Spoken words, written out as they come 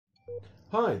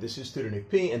Hi, this is Tutor Nick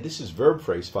P, and this is verb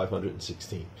phrase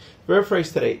 516. Verb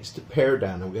phrase today is to pare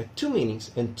down, and we got two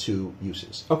meanings and two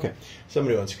uses. Okay,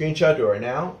 somebody on screenshot, do it right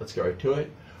now. Let's get right to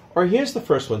it. Or here's the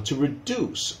first one, to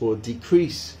reduce or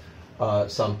decrease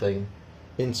something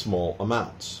in small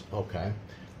amounts. Okay,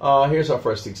 here's our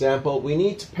first example. We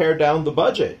need to pare down the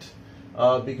budget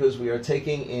because we are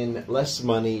taking in less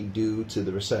money due to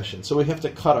the recession. So we have to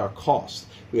cut our costs.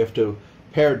 We have to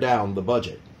pare down the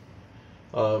budget.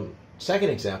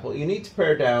 Second example, you need to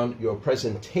pare down your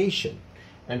presentation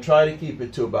and try to keep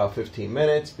it to about 15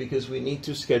 minutes because we need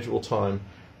to schedule time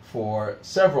for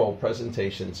several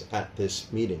presentations at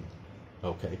this meeting.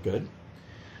 Okay, good.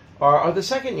 The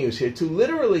second use here, to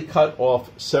literally cut off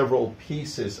several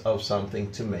pieces of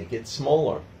something to make it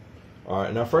smaller. All right,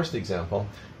 in our first example,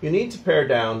 you need to pare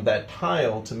down that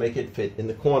tile to make it fit in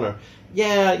the corner.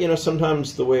 Yeah, you know,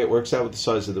 sometimes the way it works out with the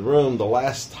size of the room, the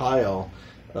last tile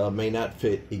may not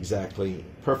fit exactly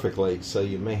perfectly, so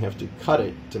you may have to cut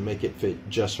it to make it fit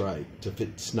just right, to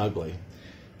fit snugly.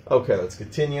 Okay, let's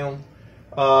continue.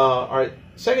 All right,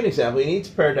 second example, you need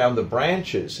to pare down the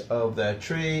branches of that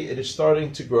tree. It is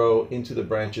starting to grow into the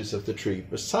branches of the tree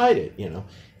beside it. You know,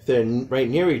 if they're right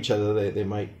near each other, they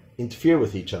might interfere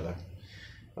with each other.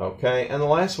 Okay, and the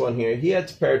last one here, he had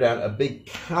to pare down a big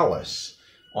callus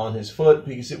on his foot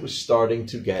because it was starting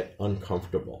to get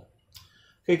uncomfortable.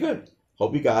 Okay, good.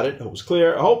 Hope you got it. Hope it was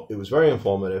clear. I hope it was very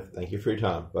informative. Thank you for your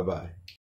time. Bye-bye.